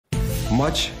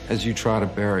Much as you try to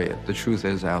bury it, the truth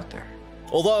is out there.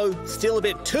 Although, still a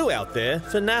bit too out there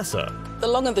for NASA. The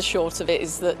long and the short of it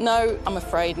is that no, I'm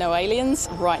afraid no aliens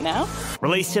right now.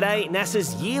 Released today,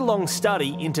 NASA's year-long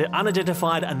study into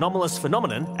unidentified anomalous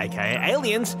phenomenon, aka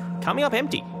aliens, coming up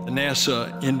empty. The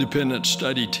NASA independent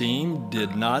study team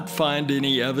did not find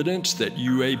any evidence that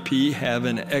UAP have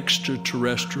an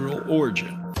extraterrestrial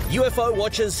origin. UFO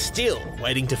watchers still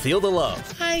waiting to feel the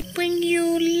love. I bring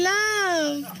you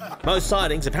love. Most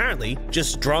sightings apparently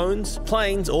just drones,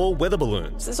 planes or weather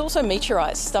balloons. There's also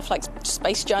meteorites, stuff like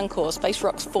space junk or space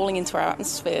rocks falling into our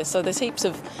atmosphere. So there's heaps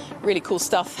of really cool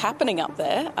stuff happening up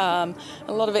there. A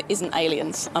lot of it isn't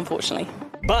aliens, unfortunately.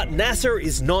 But NASA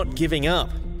is not giving up.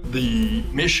 The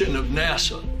mission of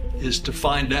NASA is to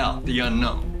find out the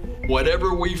unknown.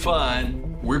 Whatever we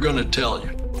find, we're going to tell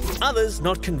you. Others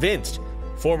not convinced.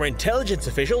 Former intelligence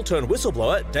official turned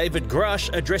whistleblower David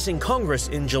Grush addressing Congress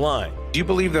in July. Do you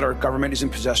believe that our government is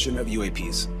in possession of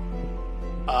UAPs?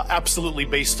 Absolutely,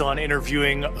 based on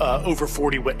interviewing over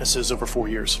 40 witnesses over 4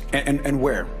 years. And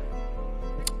where?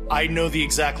 I know the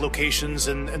exact locations,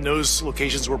 and those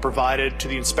locations were provided to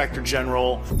the Inspector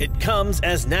General. It comes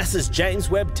as NASA's James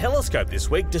Webb Telescope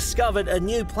this week discovered a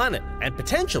new planet and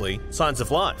potentially signs of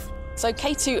life. So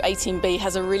K2-18b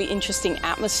has a really interesting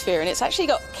atmosphere, and it's actually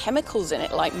got chemicals in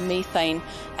it like methane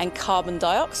and carbon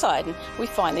dioxide, and we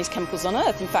find these chemicals on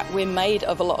Earth. In fact, we're made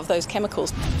of a lot of those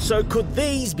chemicals. So could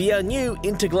these be our new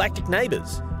intergalactic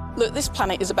neighbours? Look, this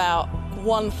planet is about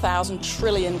 1,000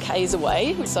 trillion Ks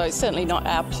away, so it's certainly not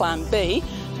our plan B.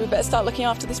 So we better start looking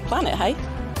after this planet, hey?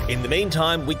 In the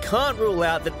meantime, we can't rule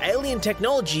out that alien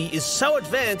technology is so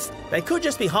advanced they could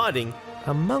just be hiding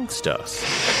amongst us.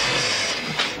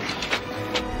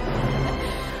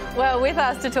 Well, with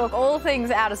us to talk all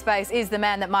things outer space is the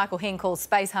man that Michael Hing calls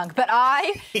Space Hunk, but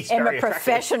I am a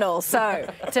professional. So,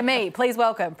 to me, please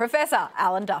welcome Professor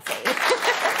Alan Duffy.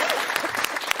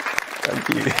 Thank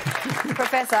you.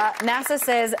 Professor, NASA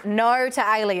says no to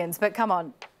aliens, but come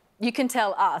on, you can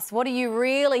tell us. What do you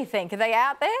really think? Are they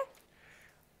out there?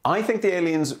 I think the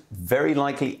aliens very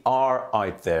likely are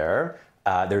out there.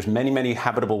 There's many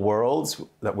habitable worlds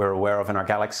that we're aware of in our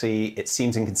galaxy. It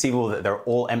seems inconceivable that they're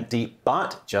all empty,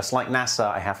 but just like NASA,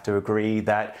 I have to agree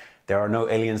that there are no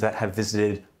aliens that have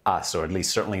visited us, or at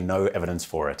least certainly no evidence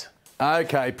for it.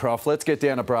 OK, Prof, let's get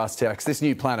down to brass tacks. This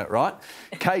new planet, right?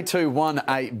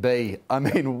 K2-18b. I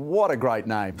mean, what a great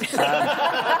name.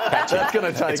 That's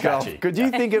going to take off. Could you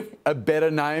think of a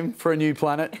better name for a new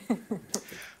planet?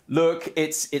 Look,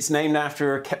 it's named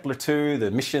after Kepler-2, the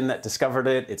mission that discovered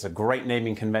it. It's a great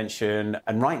naming convention.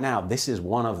 And right now, this is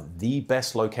one of the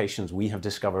best locations we have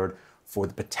discovered for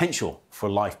the potential for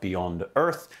life beyond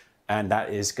Earth. And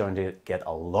that is going to get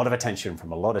a lot of attention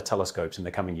from a lot of telescopes in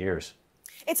the coming years.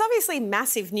 It's obviously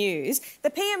massive news.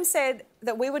 The PM said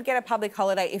that we would get a public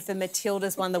holiday if the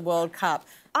Matildas won the World Cup.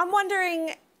 I'm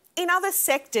wondering, in other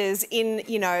sectors in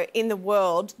the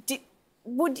world,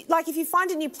 if you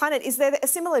find a new planet, is there a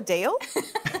similar deal?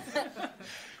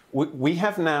 We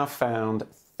have now found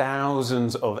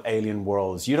thousands of alien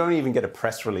worlds. You don't even get a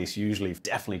press release usually.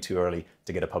 Definitely too early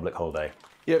to get a public holiday.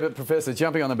 Yeah, but Professor,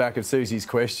 jumping on the back of Susie's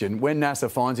question, when NASA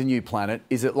finds a new planet,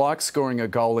 is it like scoring a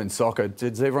goal in soccer?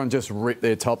 Does everyone just rip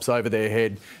their tops over their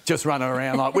head, just run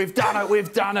around like, we've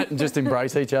done it, and just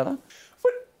embrace each other?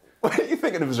 What do you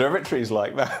think an observatory is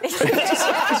like that?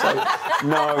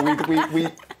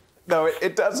 No,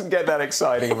 it doesn't get that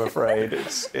exciting, I'm afraid.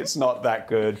 It's not that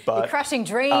good. But you're crushing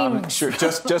dreams. Sure,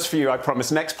 just for you, I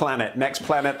promise. Next planet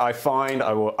I find,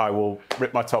 I will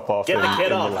rip my top off. Get the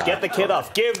kid off. Get the kid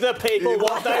off. Give the people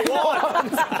what they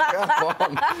want.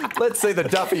 Come on. Let's see the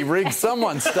Duffy rig.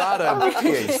 Someone start a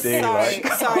PhD.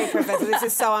 Sorry, Professor. This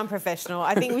is so unprofessional.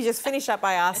 I think we just finish up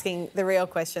by asking the real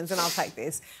questions, and I'll take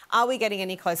this. Are we getting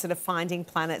any closer to finding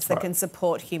planets that can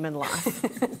support human life?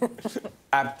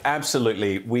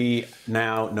 Absolutely. We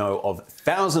now know of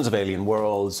thousands of alien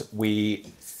worlds. We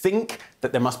think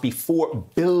that there must be 4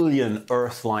 billion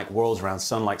Earth-like worlds around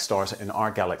sun-like stars in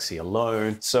our galaxy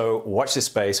alone. So watch this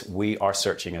space. We are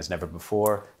searching as never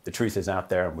before. The truth is out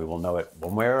there, and we will know it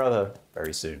one way or other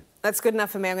very soon. That's good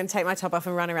enough for me. I'm going to take my top off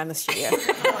and run around the studio.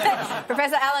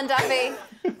 Professor Alan Duffy,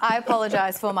 I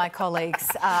apologise for my colleagues.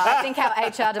 I think our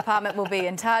HR department will be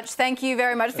in touch. Thank you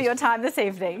very much for your time this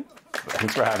evening.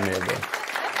 Thanks for having me again.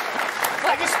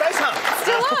 Like a space hunt.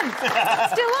 Still on.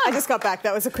 Still on. I just got back.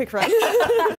 That was a quick run.